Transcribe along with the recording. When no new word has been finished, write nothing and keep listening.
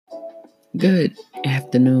Good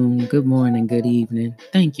afternoon, good morning, good evening.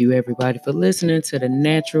 Thank you, everybody, for listening to the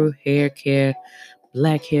Natural Hair Care,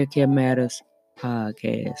 Black Hair Care Matters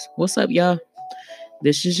podcast. What's up, y'all?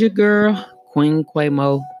 This is your girl, Queen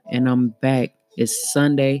Quamo, and I'm back. It's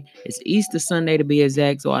Sunday. It's Easter Sunday to be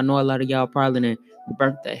exact, so I know a lot of y'all probably done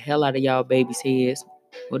burnt the hell out of y'all babies' heads.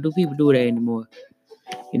 But do people do that anymore?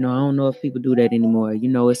 I don't know if people do that anymore.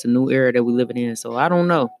 It's a new era that we're living in, so I don't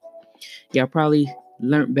know. Y'all probably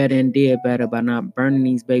learned better and did better by not burning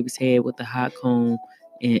these babies' head with the hot comb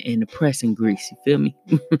and the pressing grease. You feel me?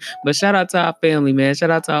 But shout out to our family, man. Shout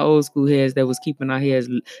out to our old school heads that was keeping our hairs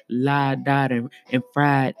lied, dyed, and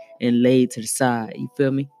fried and laid to the side. You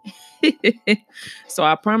feel me? So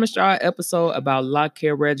I promised y'all an episode about lock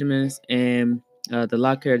care regimens and the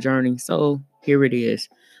lock care journey. So here it is.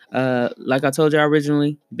 Like I told y'all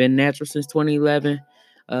originally, been natural since 2011.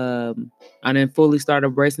 I didn't fully start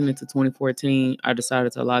embracing it to 2014. I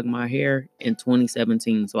decided to lock my hair in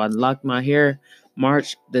 2017. So I locked my hair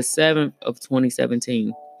March the 7th of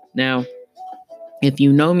 2017. Now, if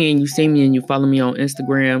you know me and you see me and you follow me on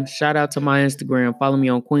Instagram, shout out to my Instagram. Follow me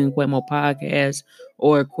on Queen Quamo Podcast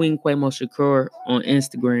or Queen Quamo Shakur on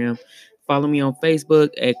Instagram. Follow me on Facebook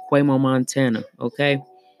at Quamo Montana. Okay.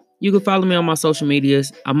 You can follow me on my social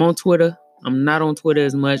medias. I'm on Twitter. I'm not on Twitter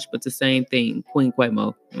as much, but the same thing, Queen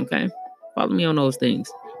Quamo. Okay. Follow me on those things.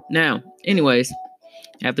 Now, anyways,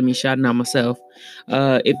 after me shouting out myself,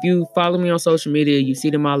 if you follow me on social media, you see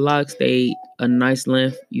that my locks, they a nice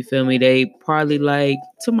length. You feel me? They probably like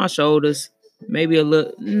to my shoulders, maybe a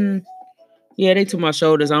little. Yeah, they to my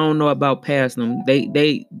shoulders. I don't know about past them.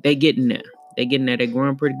 They getting there. They getting there. They're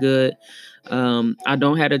growing pretty good. I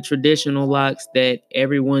don't have the traditional locks that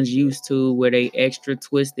everyone's used to, where they extra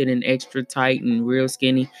twisted and extra tight and real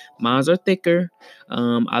skinny. Mine's are thicker.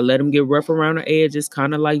 I let them get rough around the edges,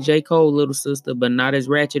 kind of like J. Cole, little sister, but not as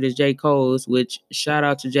ratchet as J. Cole's. Which shout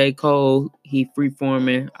out to J. Cole. He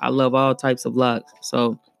freeforming. I love all types of locks.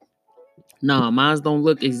 So nah, mine's don't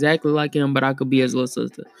look exactly like him, but I could be his little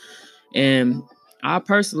sister. And I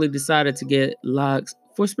personally decided to get locks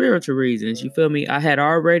for spiritual reasons. You feel me? I had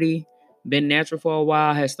already been natural for a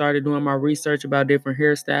while. I had started doing my research about different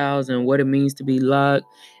hairstyles and what it means to be locked.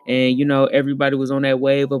 And, everybody was on that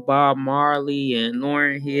wave of Bob Marley and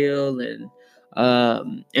Lauryn Hill. And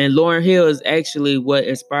Lauryn Hill is actually what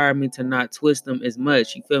inspired me to not twist them as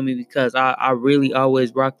much. You feel me? Because I really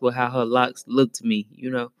always rocked with how her locks looked to me.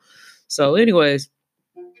 So anyways,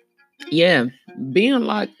 yeah, being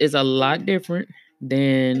locked is a lot different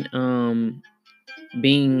than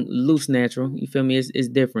being loose natural. You feel me? It's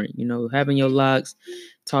different. Having your locks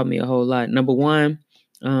taught me a whole lot. Number one,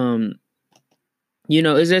 um,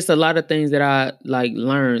 it's just a lot of things that I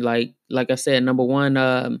learned. Like I said, number one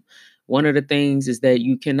of the things is that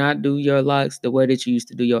you cannot do your locks the way that you used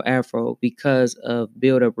to do your afro because of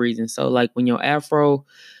build up reasons. So like when your afro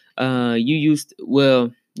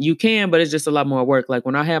you can, but it's just a lot more work. Like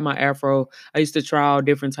when I had my afro, I used to try all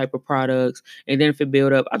different type of products, and then if it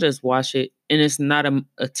build up, I just wash it, and it's not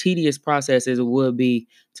a tedious process as it would be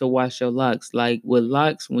to wash your locks. Like with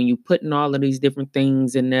locks, when you putting all of these different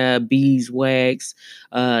things in there, beeswax,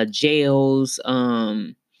 gels,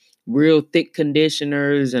 real thick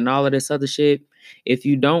conditioners, and all of this other shit, if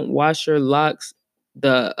you don't wash your locks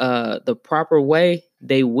the proper way,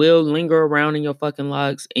 they will linger around in your fucking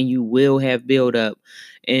locks and you will have buildup.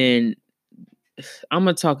 And I'm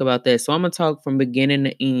gonna talk about that. So I'm gonna talk from beginning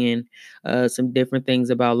to end, some different things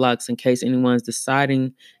about locks in case anyone's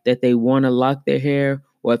deciding that they want to lock their hair,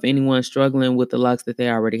 or if anyone's struggling with the locks that they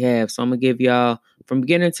already have. So I'm gonna give y'all from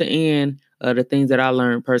beginning to end the things that I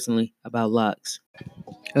learned personally about locks.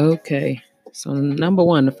 Okay, so number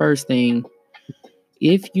one, the first thing,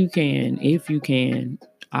 if you can,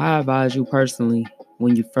 I advise you personally,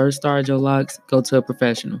 when you first start your locks, go to a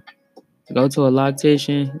professional. Go to a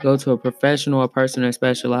loctician, go to a professional, a person that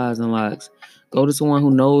specializes in locks. Go to someone who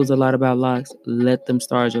knows a lot about locks. Let them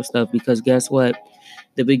start your stuff, because guess what?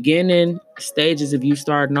 The beginning stages of you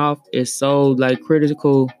starting off is so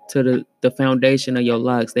critical to the foundation of your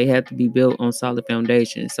locks. They have to be built on solid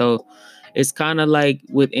foundation. So it's kind of like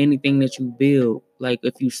with anything that you build. Like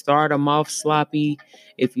if you start them off sloppy,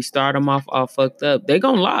 if you start them off all fucked up, they're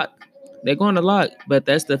gonna lock. They're going to lock, but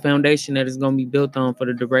that's the foundation that is going to be built on for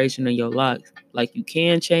the duration of your locks. Like you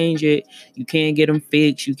can change it, you can get them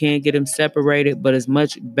fixed, you can get them separated, but it's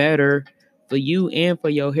much better for you and for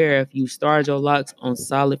your hair if you start your locks on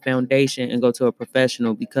solid foundation and go to a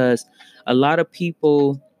professional, because a lot of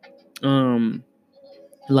people,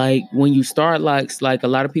 like when you start locks, like a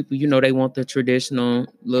lot of people, they want the traditional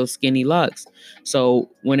little skinny locks.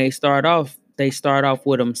 So when they start off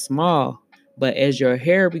with them small. But as your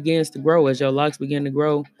hair begins to grow, as your locks begin to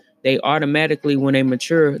grow, they automatically, when they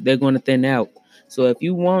mature, they're going to thin out. So if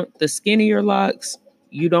you want the skinnier locks,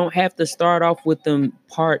 you don't have to start off with them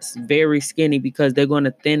parts very skinny, because they're going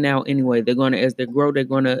to thin out anyway. They're going to, as they grow, they're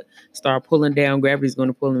going to start pulling down. Gravity's going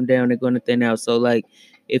to pull them down. They're going to thin out. So like,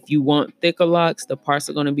 if you want thicker locks, the parts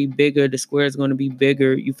are going to be bigger. The square is going to be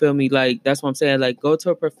bigger. You feel me? Like, that's what I'm saying. Like, go to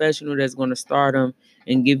a professional that's going to start them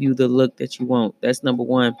and give you the look that you want. That's number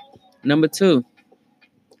one. Number two,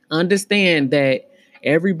 understand that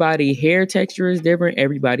everybody hair texture is different,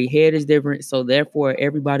 everybody head is different, so therefore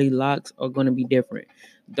everybody locks are going to be different.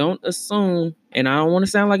 Don't assume, and I don't want to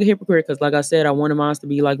sound like a hypocrite, because like I said, I wanted mine to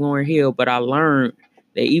be like Lauryn Hill, but I learned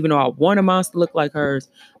that even though I wanted mine to look like hers,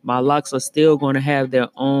 my locks are still going to have their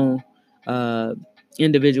own uh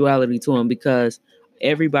individuality to them, because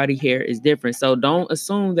everybody hair is different. So don't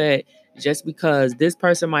assume that just because this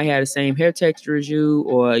person might have the same hair texture as you,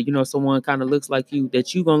 or someone kind of looks like you,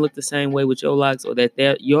 that you're gonna look the same way with your locks, or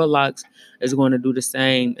that your locks is going to do the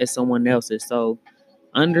same as someone else's. So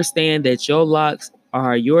understand that your locks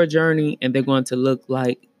are your journey, and they're going to look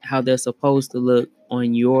like how they're supposed to look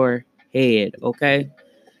on your head. Okay,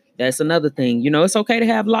 that's another thing. It's okay to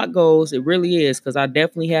have lock goals. It really is, because I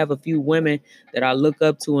definitely have a few women that I look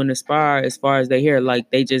up to and aspire as far as their hair.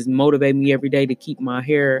 Like, they just motivate me every day to keep my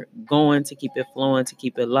hair going, to keep it flowing, to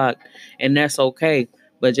keep it locked. And that's okay.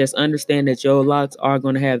 But just understand that your locks are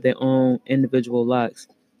going to have their own individual locks.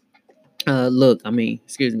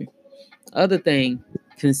 Excuse me. Other thing,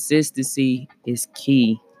 consistency is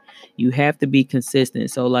key. You have to be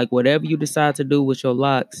consistent. So, like, whatever you decide to do with your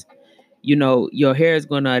locks, your hair is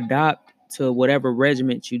going to adapt to whatever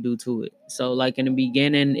regiment you do to it. So like, in the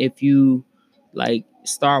beginning, if you like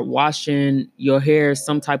start washing your hair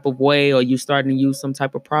some type of way, or you starting to use some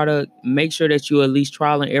type of product, make sure that you at least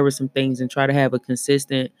trial and error some things, and try to have a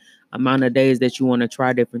consistent amount of days that you want to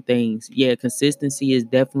try different things. Yeah, consistency is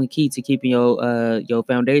definitely key to keeping your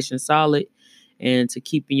foundation solid, and to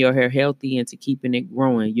keeping your hair healthy, and to keeping it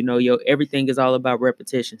growing. Your everything is all about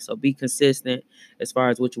repetition. So be consistent as far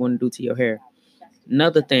as what you want to do to your hair.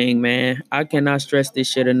 Another thing, man, I cannot stress this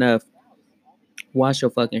shit enough. Wash your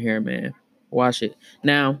fucking hair, man. Wash it.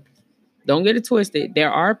 Now, don't get it twisted.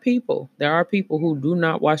 There are people who do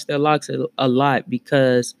not wash their locks a lot,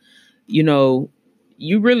 because you know,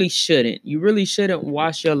 you really shouldn't. You really shouldn't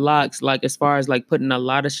wash your locks, like, as far as like putting a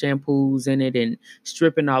lot of shampoos in it and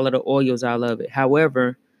stripping all of the oils out of it.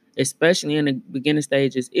 However, especially in the beginning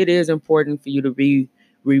stages, it is important for you to be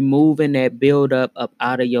removing that buildup up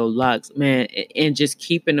out of your locks, man, and just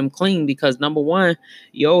keeping them clean, because number one,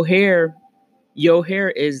 your hair your hair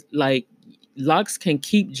is like, locks can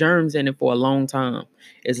keep germs in it for a long time.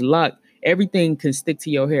 It's locked. Everything can stick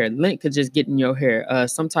to your hair. Lint could just get in your hair.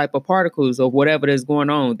 Some type of particles or whatever that's going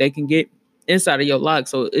on, they can get inside of your lock.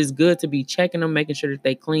 So it's good to be checking them, making sure that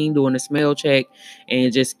they clean, doing a smell check,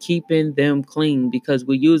 and just keeping them clean, because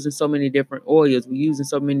we're using so many different oils, we're using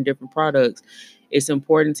so many different products. It's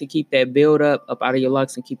important to keep that build up out of your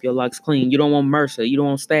locks and keep your locks clean. You don't want MRSA, you don't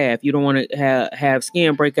want staph, you don't want to have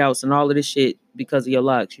skin breakouts and all of this shit because of your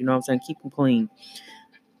locks. You know what I'm saying? Keep them clean.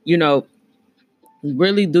 You know,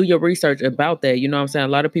 really do your research about that. You know what I'm saying? A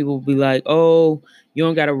lot of people will be like, oh, you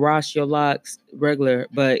don't got to wash your locks regular.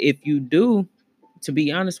 But if you do, to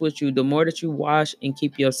be honest with you, the more that you wash and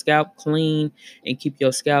keep your scalp clean and keep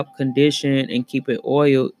your scalp conditioned and keep it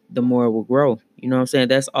oiled, the more it will grow. You know what I'm saying?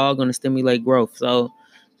 That's all going to stimulate growth. So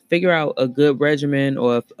figure out a good regimen,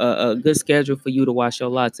 or a good schedule for you to wash your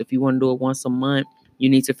locks. If you want to do it once a month, you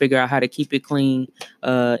need to figure out how to keep it clean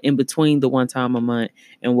in between the one time a month,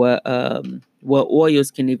 and what oils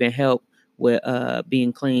can even help with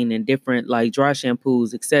being clean, and different like dry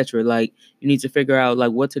shampoos, etc. Like, you need to figure out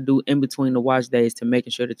like what to do in between the wash days to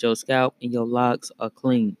making sure that your scalp and your locks are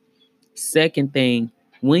clean. Second thing,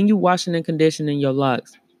 when you washing and conditioning your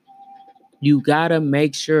locks, you gotta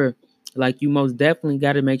make sure, like, you most definitely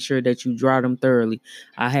gotta make sure that you dry them thoroughly.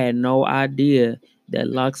 I had no idea that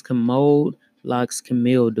locks can mold, locks can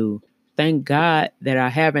mildew. Thank God that I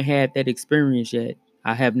haven't had that experience yet.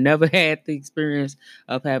 I have never had the experience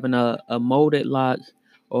of having a molded lock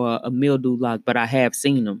or a mildew lock, but I have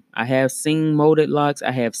seen them. I have seen molded locks, I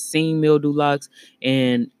have seen mildew locks,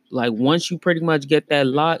 and like, once you pretty much get that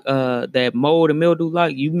lock, that mold and mildew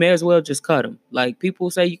lock, you may as well just cut them. Like, people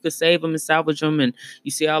say you could save them and salvage them, and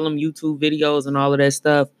you see all them YouTube videos and all of that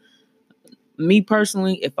stuff. Me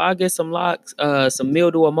personally, if I get some locks, some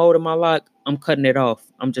mildew or mold in my lock, I'm cutting it off.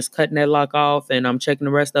 I'm just cutting that lock off, and I'm checking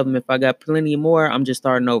the rest of them. If I got plenty more, I'm just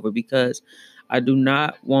starting over, because I do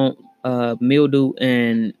not want mildew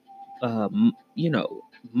and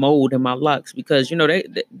mold in my locks because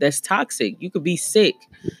that's toxic. You could be sick.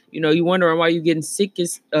 You wondering why you getting sick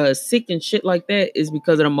and shit like that is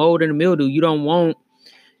because of the mold and the mildew.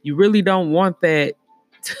 You really don't want that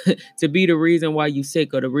to be the reason why you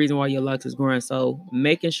sick or the reason why your locks is growing. So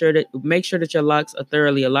make sure that your locks are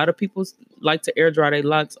thoroughly. A lot of people like to air dry their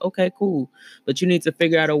locks. Okay, cool, but you need to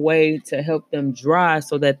figure out a way to help them dry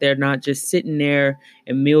so that they're not just sitting there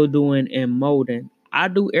and mildewing and molding. I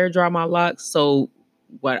do air dry my locks. So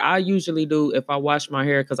what I usually do if I wash my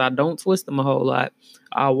hair, because I don't twist them a whole lot,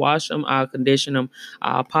 I'll wash them, I'll condition them,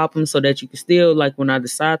 I'll pop them so that you can still, like when I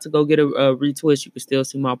decide to go get a retwist, you can still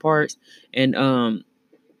see my parts. And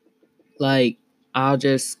like I'll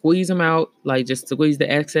just squeeze them out, like just squeeze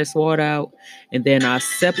the excess water out, and then I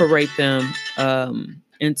separate them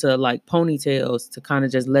into like ponytails to kind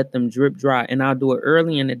of just let them drip dry. And I'll do it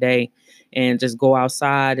early in the day and just go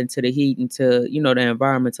outside into the heat, into the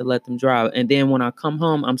environment, to let them dry. And then when I come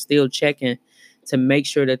home, I'm still checking to make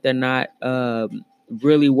sure that they're not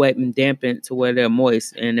really wet and dampened to where they're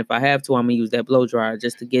moist. And if I have to, I'm gonna use that blow dryer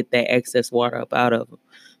just to get that excess water up out of them,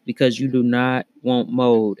 because you do not want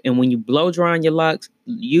mold. And when you blow drying your locks,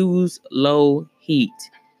 use low heat.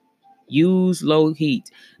 Use low heat.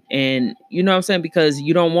 And you know what I'm saying? Because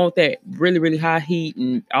you don't want that really, really high heat,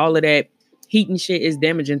 and all of that heat and shit is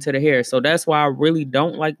damaging to the hair. So that's why I really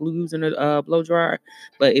don't like using a blow dryer.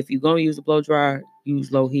 But if you're going to use a blow dryer,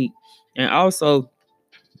 use low heat. And also,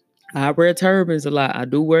 I wear turbans a lot. I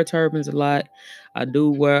do wear turbans a lot. I do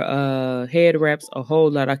wear head wraps a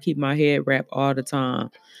whole lot. I keep my head wrap all the time.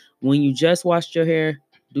 When you just washed your hair,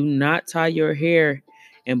 do not tie your hair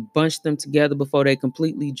and bunch them together before they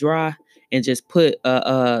completely dry and just put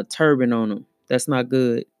a turban on them. That's not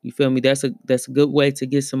good. You feel me? That's a good way to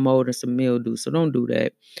get some mold and some mildew. So don't do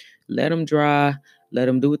that. Let them dry. Let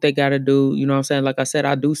them do what they gotta do. You know what I'm saying? Like I said,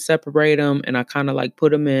 I do separate them, and I kind of like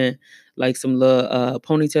put them in like some little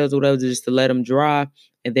ponytails or whatever, just to let them dry.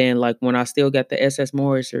 And then like when I still got the SS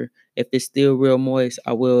moisture, if it's still real moist,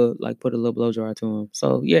 I will like put a little blow dry to them.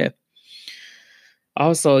 So yeah.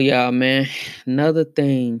 Also, yeah, man, another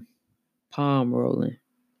thing, palm rolling.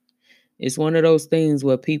 It's one of those things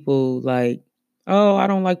where people like, oh, I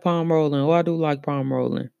don't like palm rolling. Oh, I do like palm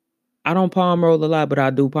rolling. I don't palm roll a lot, but I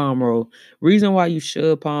do palm roll. Reason why you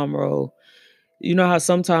should palm roll, you know how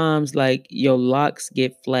sometimes like your locks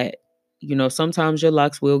get flat. Sometimes your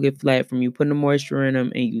locks will get flat from you putting the moisture in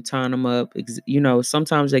them and you tying them up.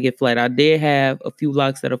 Sometimes they get flat. I did have a few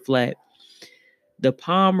locks that are flat. The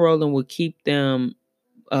palm rolling will keep them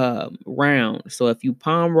round. So if you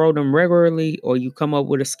palm roll them regularly, or you come up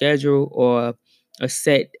with a schedule or a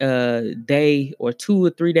set day or 2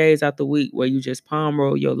 or 3 days out the week where you just palm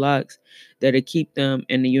roll your locks, that'll keep them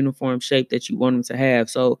in the uniform shape that you want them to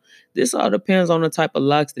have. So this all depends on the type of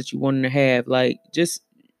locks that you want them to have. Like just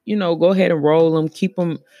go ahead and roll them, keep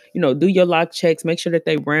them, do your lock checks, make sure that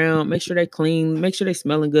they round, make sure they clean, make sure they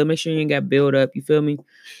smelling good, make sure you ain't got build up, you feel me?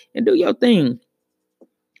 And do your thing.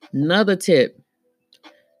 Another tip,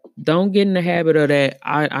 don't get in the habit of that.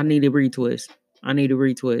 I need a retwist. I need a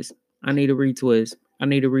retwist. I need a retwist. I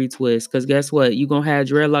need a retwist. Because guess what? You're going to have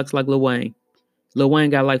dreadlocks like Lil Wayne. Lil Wayne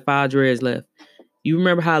got like 5 dreads left. You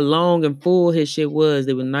remember how long and full his shit was.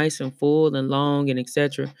 They were nice and full and long and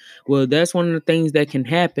etc. Well, that's one of the things that can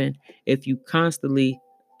happen if you constantly,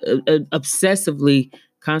 obsessively,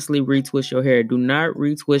 constantly retwist your hair. Do not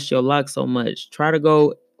retwist your locks so much. Try to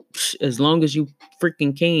go as long as you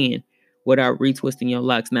freaking can without retwisting your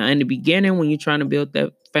locks. Now, in the beginning, when you're trying to build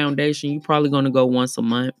that foundation, you're probably going to go once a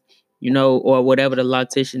month, or whatever the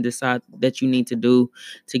loctician decide that you need to do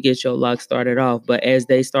to get your locks started off. But as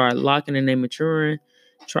they start locking and they maturing,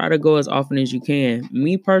 try to go as often as you can.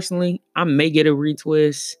 Me personally, I may get a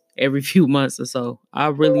retwist every few months or so. I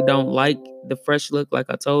really don't like the fresh look, like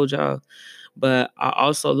I told y'all, but I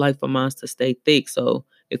also like for mine to stay thick. So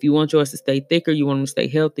if you want yours to stay thicker, you want them to stay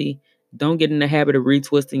healthy, don't get in the habit of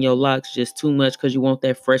retwisting your locks just too much because you want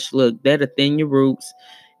that fresh look. That'll thin your roots.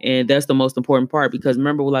 And that's the most important part, because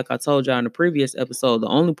remember, like I told y'all in the previous episode, the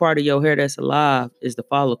only part of your hair that's alive is the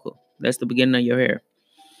follicle. That's the beginning of your hair.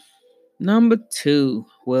 Number 2.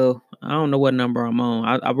 Well, I don't know what number I'm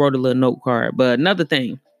on. I wrote a little note card. But another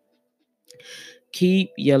thing, keep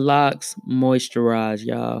your locks moisturized,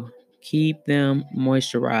 y'all. Keep them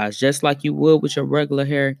moisturized. Just like you would with your regular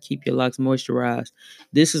hair, keep your locks moisturized.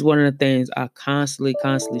 This is one of the things I constantly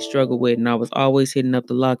struggle with. And I was always hitting up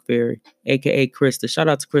the lock fairy, aka Krista. Shout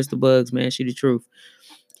out to Krista Bugs, man. She the truth.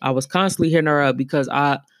 I was constantly hitting her up because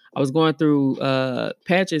I was going through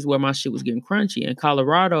patches where my shit was getting crunchy. In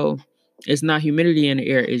Colorado, it's not humidity in the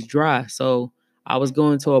air, it's dry. So I was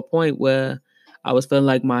going to a point where I was feeling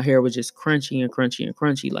like my hair was just crunchy and crunchy and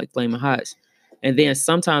crunchy, like flaming hots. And then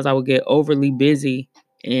sometimes I would get overly busy,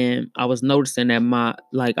 and I was noticing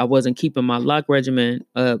that I wasn't keeping my lock regimen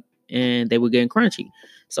up, and they were getting crunchy.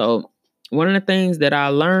 So one of the things that I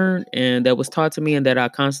learned and that was taught to me and that I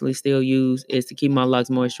constantly still use is to keep my locks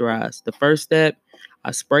moisturized. The first step,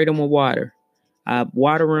 I spray them with water. I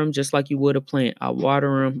water them just like you would a plant. I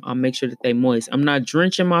water them. I make sure that they moist. I'm not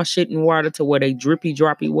drenching my shit in water to where they drippy,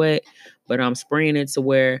 droppy wet, but I'm spraying it to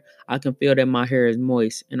where I can feel that my hair is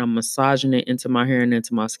moist, and I'm massaging it into my hair and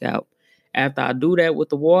into my scalp. After I do that with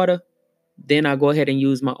the water, then I go ahead and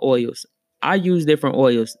use my oils. I use different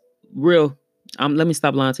oils. Real, let me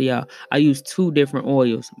stop lying to y'all. I use two different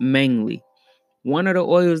oils mainly. One of the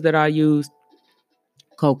oils that I use,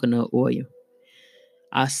 coconut oil.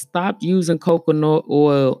 I stopped using coconut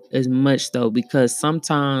oil as much though, because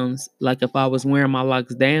sometimes, like if I was wearing my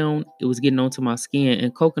locks down, it was getting onto my skin,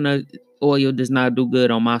 and coconut oil does not do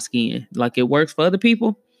good on my skin. Like it works for other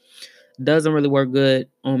people, doesn't really work good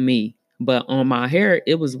on me. But on my hair,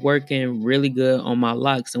 it was working really good on my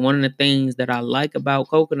locks. And one of the things that I like about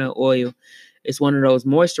coconut oil, it's one of those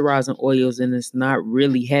moisturizing oils, and it's not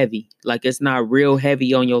really heavy. Like it's not real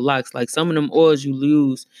heavy on your locks. Like some of them oils you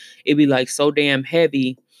use, it be like so damn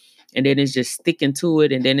heavy, and then it's just sticking to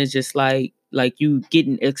it, and then it's just like you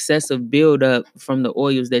getting excessive buildup from the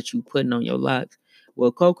oils that you putting on your locks.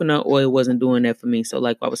 Well, coconut oil wasn't doing that for me. So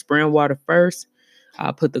like I was spraying water first,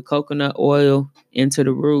 I put the coconut oil into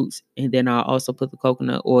the roots, and then I also put the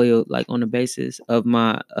coconut oil like on the basis of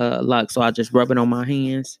my locks. So I just rub it on my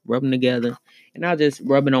hands, rub them together, and I just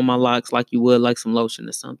rub it on my locks like you would like some lotion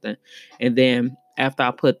or something. And then after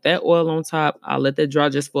I put that oil on top, I let that dry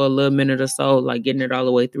just for a little minute or so, like getting it all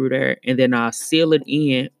the way through there, and then I seal it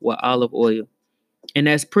in with olive oil. And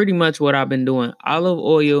that's pretty much what I've been doing. Olive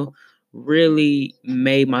oil really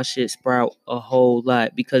made my shit sprout a whole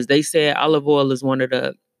lot, because they said olive oil is one of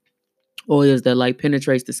the oils that like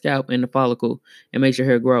penetrates the scalp and the follicle and makes your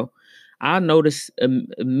hair grow. I noticed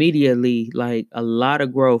immediately like a lot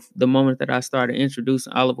of growth the moment that I started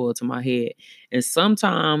introducing olive oil to my head. And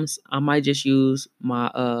sometimes I might just use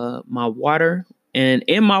my water. And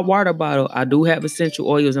in my water bottle, I do have essential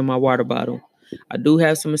oils in my water bottle. I do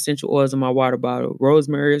have some essential oils in my water bottle.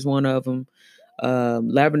 Rosemary is one of them.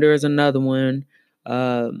 Lavender is another one.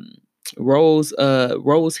 Um, rose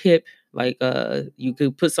hip, like you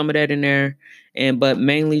could put some of that in there, and but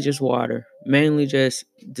mainly just water, mainly just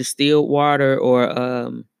distilled water,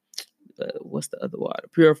 or what's the other water,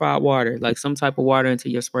 purified water, like some type of water into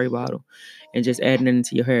your spray bottle, and just adding it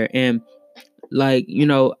into your hair. And like,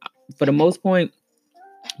 for the most point,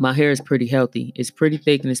 my hair is pretty healthy. It's pretty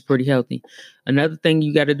thick and it's pretty healthy. Another thing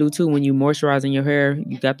you got to do too, when you moisturizing your hair,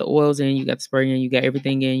 you got the oils in, you got the spray in, you got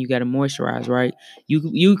everything in, you got to moisturize, right?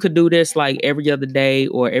 You could do this like every other day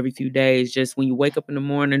or every few days. Just when you wake up in the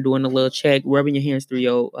morning, doing a little check, rubbing your hands through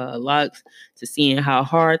your locks to seeing how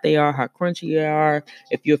hard they are, how crunchy they are,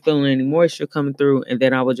 if you're feeling any moisture coming through, and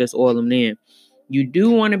then I would just oil them in. You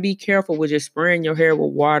do want to be careful with just spraying your hair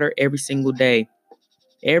with water every single day.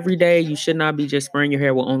 Every day you should not be just spraying your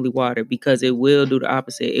hair with only water, because it will do the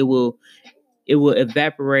opposite. It will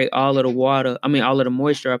evaporate all of the water, all of the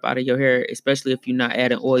moisture up out of your hair, especially if you're not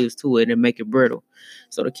adding oils to it, and make it brittle.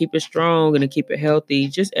 So to keep it strong and to keep it healthy,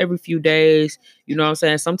 just every few days, you know what I'm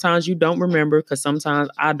saying? Sometimes you don't remember, because sometimes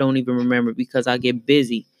I don't even remember because I get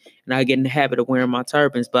busy and I get in the habit of wearing my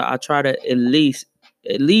turbans, but I try to at least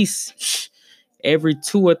every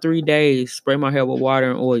 2 or 3 days, spray my hair with water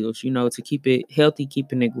and oils, to keep it healthy,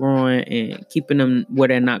 keeping it growing, and keeping them where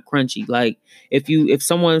they're not crunchy. Like if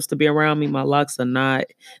someone's to be around me, my locks are not,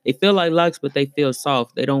 they feel like locks, but they feel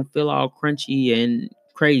soft. They don't feel all crunchy and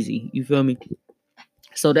crazy. You feel me?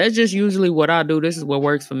 So that's just usually what I do. This is what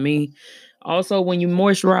works for me. Also, when you're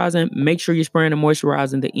moisturizing, make sure you're spraying and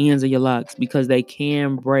moisturizing the ends of your locks, because they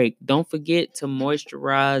can break. Don't forget to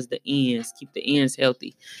moisturize the ends. Keep the ends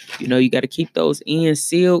healthy. You got to keep those ends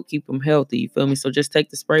sealed, keep them healthy. You feel me? So just take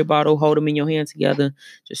the spray bottle, hold them in your hand together,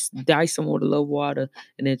 just dice them with a little water,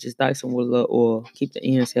 and then just dice them with a little oil. Keep the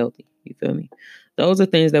ends healthy. You feel me? Those are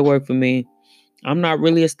things that work for me. I'm not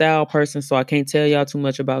really a style person, so I can't tell y'all too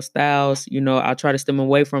much about styles. I try to stem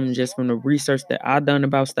away from the research that I've done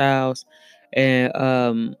about styles.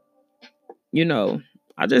 And you know,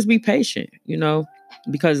 I just be patient,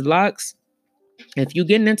 because locks, if you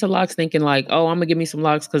getting into locks thinking like, oh, I'm gonna give me some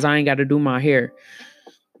locks because I ain't gotta do my hair,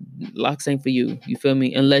 locks ain't for you. You feel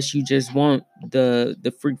me? Unless you just want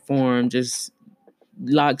the freak form, just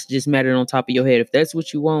locks just matted on top of your head. If that's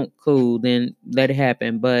what you want, cool, then let it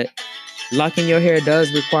happen. But locking your hair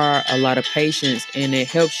does require a lot of patience, and it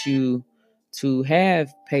helps you to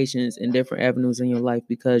have patience in different avenues in your life,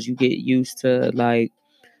 because you get used to like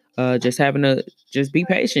just having to just be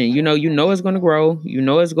patient. You know it's gonna grow. You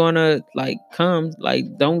know it's gonna like come.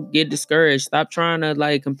 Like, don't get discouraged. Stop trying to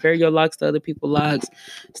like compare your locks to other people's locks.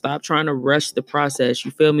 Stop trying to rush the process.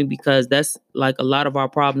 You feel me? Because that's like a lot of our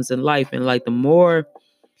problems in life. And like the more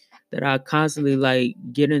that I constantly like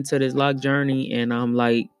get into this lock journey, and I'm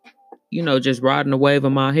like, just riding the wave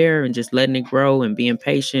of my hair and just letting it grow and being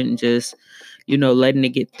patient and just, letting it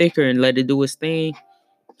get thicker and let it do its thing.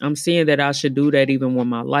 I'm seeing that I should do that even with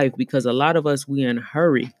my life, because a lot of us, we in a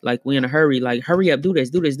hurry. Like, like, hurry up, do this,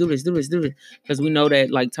 do this, do this, do this, do this. Because we know that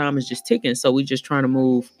like time is just ticking. So we just trying to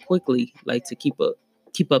move quickly, like to keep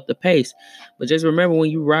up the pace. But just remember, when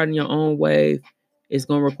you riding your own wave, it's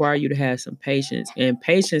gonna require you to have some patience. And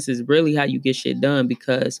patience is really how you get shit done,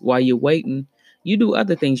 because while you're waiting, you do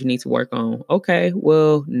other things you need to work on. Okay,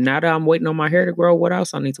 well, now that I'm waiting on my hair to grow, what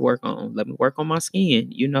else I need to work on? Let me work on my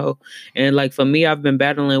skin. And like for me, I've been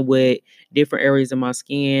battling with different areas of my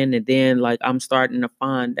skin, and then like I'm starting to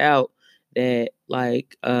find out that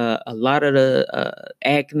like a lot of the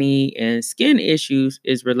acne and skin issues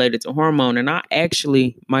is related to hormone. And I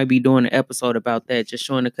actually might be doing an episode about that, just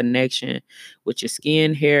showing the connection with your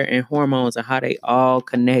skin, hair, and hormones, and how they all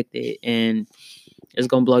connected. And it's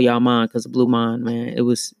gonna blow y'all mind, because it blew mine, man. It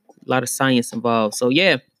was a lot of science involved. So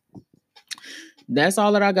yeah, that's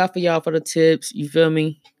all that I got for y'all for the tips. You feel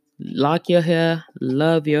me? Lock your hair,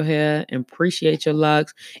 love your hair, and appreciate your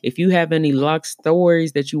locks. If you have any lock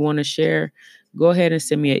stories that you want to share, go ahead and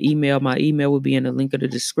send me an email. My email will be in the link of the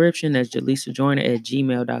description. That's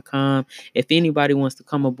jaleesajoyner@gmail.com. If anybody wants to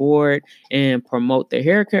come aboard and promote their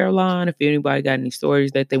hair care line, if anybody got any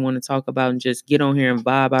stories that they want to talk about and just get on here and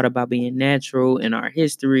vibe out about being natural and our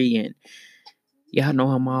history, and y'all know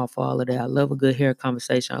I'm all for all of that. I love a good hair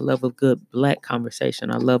conversation. I love a good black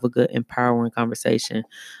conversation. I love a good empowering conversation.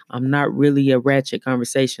 I'm not really a ratchet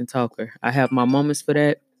conversation talker. I have my moments for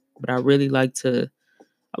that, but I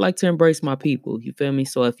like to embrace my people. You feel me?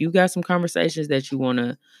 So if you got some conversations that you want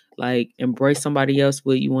to like embrace somebody else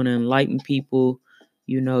with, you want to enlighten people,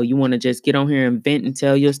 you want to just get on here and vent and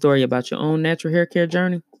tell your story about your own natural hair care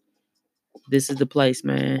journey, this is the place,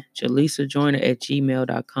 man.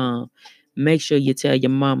 jaleesajoyner@gmail.com. Make sure you tell your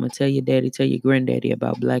mama, tell your daddy, tell your granddaddy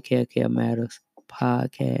about Black Hair Care Matters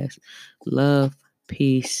podcast. Love,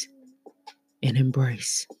 peace, and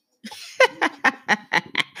embrace.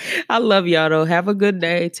 I love y'all, though. Have a good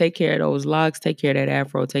day. Take care of those locks. Take care of that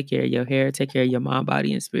afro. Take care of your hair. Take care of your mind,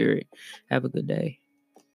 body, and spirit. Have a good day.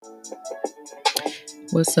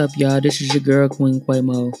 What's up, y'all? This is your girl, Queen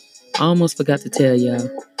Quaymo. I almost forgot to tell y'all.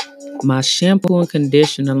 My shampoo and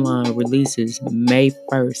conditioner line releases May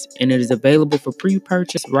 1st, and it is available for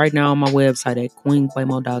pre-purchase right now on my website at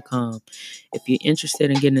queenquaymo.com. If you're interested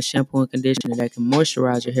in getting a shampoo and conditioner that can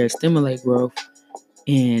moisturize your hair, stimulate growth,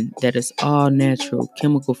 and that is all natural,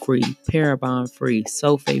 chemical-free, paraben-free,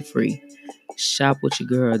 sulfate-free, shop with your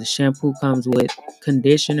girl. The shampoo comes with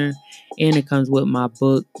conditioner, and it comes with my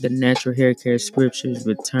book, The Natural Hair Care Scriptures,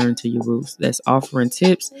 Return to Your Roots. That's offering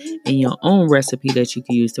tips and your own recipe that you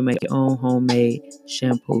can use to make your own homemade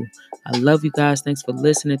shampoo. I love you guys. Thanks for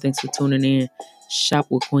listening. Thanks for tuning in. Shop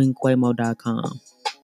with queenquaymo.com.